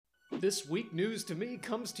This week news to me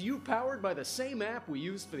comes to you powered by the same app we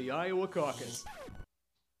used for the Iowa Caucus.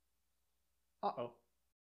 Uh-oh.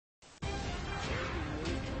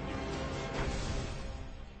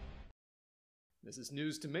 This is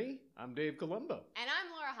news to me. I'm Dave Colombo. And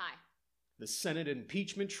I'm Laura High. The Senate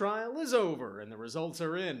impeachment trial is over, and the results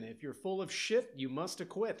are in. If you're full of shit, you must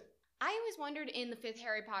acquit. I always wondered in the 5th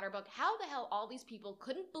Harry Potter book how the hell all these people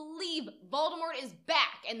couldn't believe Voldemort is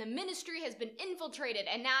back and the ministry has been infiltrated,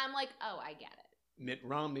 and now I'm like, oh, I get it. Mitt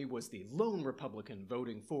Romney was the lone Republican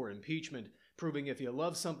voting for impeachment, proving if you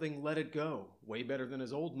love something, let it go. Way better than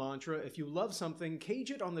his old mantra, if you love something, cage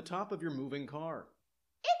it on the top of your moving car.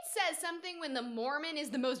 It says something when the Mormon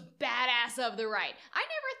is the most badass of the right. I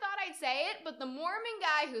never thought I'd say it, but the Mormon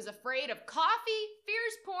guy who's afraid of coffee,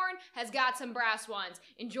 fears porn, has got some brass ones.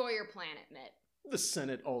 Enjoy your planet, Mitt. The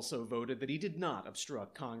Senate also voted that he did not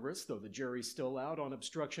obstruct Congress, though the jury's still out on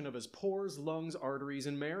obstruction of his pores, lungs, arteries,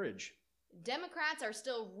 and marriage. Democrats are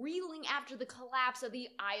still reeling after the collapse of the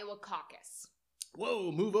Iowa Caucus.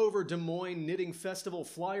 Whoa, move over, Des Moines Knitting Festival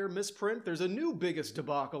flyer misprint. There's a new biggest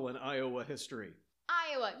debacle in Iowa history.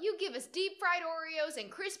 Iowa, you give us deep-fried Oreos and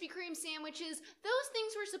Krispy Kreme sandwiches. Those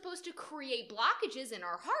things were supposed to create blockages in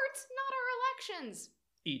our hearts, not our elections.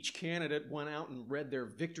 Each candidate went out and read their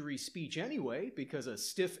victory speech anyway, because a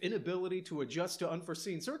stiff inability to adjust to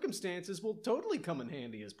unforeseen circumstances will totally come in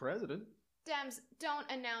handy as president. Dems, don't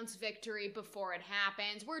announce victory before it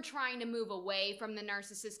happens. We're trying to move away from the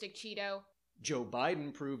narcissistic Cheeto. Joe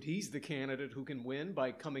Biden proved he's the candidate who can win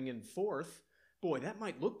by coming in fourth. Boy, that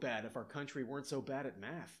might look bad if our country weren't so bad at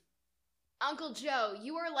math. Uncle Joe,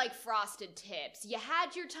 you are like Frosted Tips. You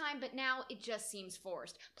had your time, but now it just seems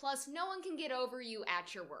forced. Plus, no one can get over you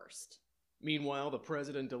at your worst. Meanwhile, the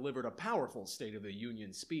president delivered a powerful State of the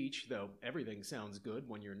Union speech, though everything sounds good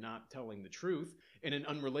when you're not telling the truth. In an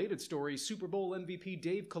unrelated story, Super Bowl MVP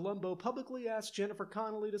Dave Colombo publicly asked Jennifer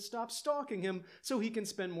Connelly to stop stalking him so he can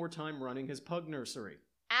spend more time running his pug nursery.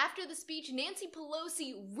 After the speech, Nancy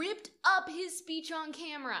Pelosi ripped up his speech on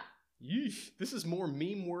camera. Yeesh, this is more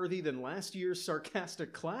meme-worthy than last year's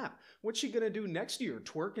sarcastic clap. What's she gonna do next year,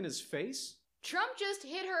 twerk in his face? Trump just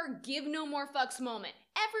hit her give no more fucks moment.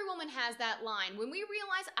 Every woman has that line. When we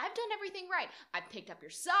realize I've done everything right. I've picked up your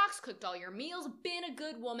socks, cooked all your meals, been a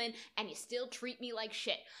good woman, and you still treat me like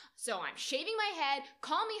shit. So I'm shaving my head,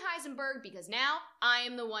 call me Heisenberg, because now I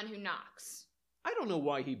am the one who knocks. I don't know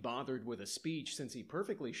why he bothered with a speech since he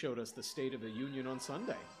perfectly showed us the State of the Union on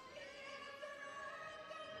Sunday.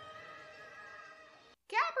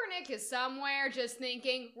 Kaepernick is somewhere just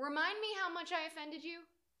thinking, remind me how much I offended you?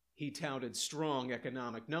 He touted strong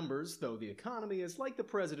economic numbers, though the economy is like the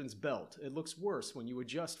president's belt. It looks worse when you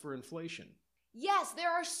adjust for inflation. Yes,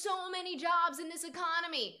 there are so many jobs in this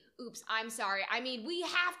economy. Oops, I'm sorry. I mean, we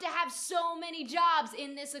have to have so many jobs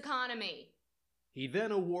in this economy. He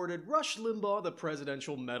then awarded Rush Limbaugh the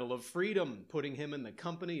Presidential Medal of Freedom, putting him in the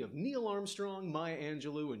company of Neil Armstrong, Maya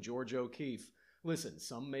Angelou, and George O'Keeffe. Listen,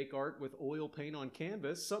 some make art with oil paint on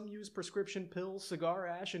canvas, some use prescription pills, cigar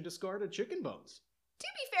ash, and discarded chicken bones. To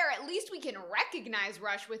be fair, at least we can recognize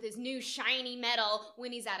Rush with his new shiny medal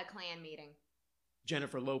when he's at a Klan meeting.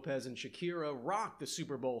 Jennifer Lopez and Shakira rocked the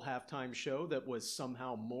Super Bowl halftime show that was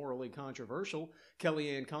somehow morally controversial.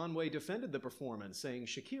 Kellyanne Conway defended the performance, saying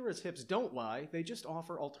Shakira's hips don't lie, they just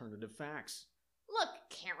offer alternative facts. Look,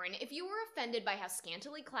 Karen, if you were offended by how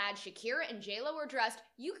scantily clad Shakira and J-Lo were dressed,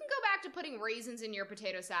 you can go back to putting raisins in your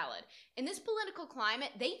potato salad. In this political climate,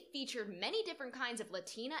 they featured many different kinds of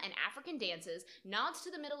Latina and African dances, nods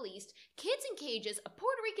to the Middle East, kids in cages, a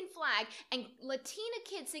Puerto Rican flag, and Latina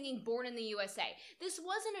kids singing Born in the USA. This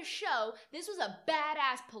wasn't a show, this was a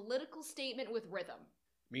badass political statement with rhythm.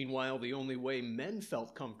 Meanwhile, the only way men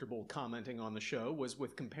felt comfortable commenting on the show was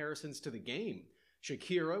with comparisons to the game.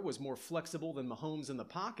 Shakira was more flexible than Mahomes in the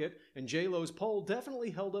pocket, and J-Lo's pole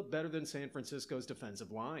definitely held up better than San Francisco's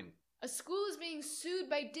defensive line. A school is being sued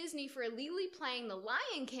by Disney for illegally playing The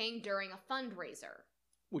Lion King during a fundraiser.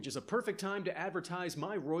 Which is a perfect time to advertise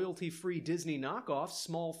my royalty-free Disney knockoffs,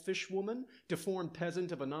 Small Fish Woman, Deformed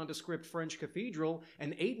Peasant of a Nondescript French Cathedral,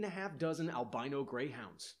 and 8.5 dozen albino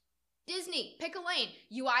greyhounds. Disney, pick a lane.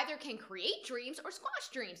 You either can create dreams or squash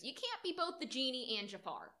dreams. You can't be both the genie and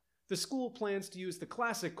Jafar. The school plans to use the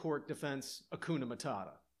classic court defense, Hakuna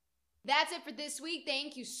Matata. That's it for this week.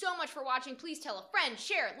 Thank you so much for watching. Please tell a friend,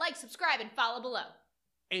 share, like, subscribe, and follow below.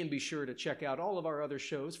 And be sure to check out all of our other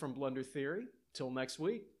shows from Blunder Theory. Till next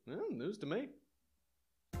week, news to me.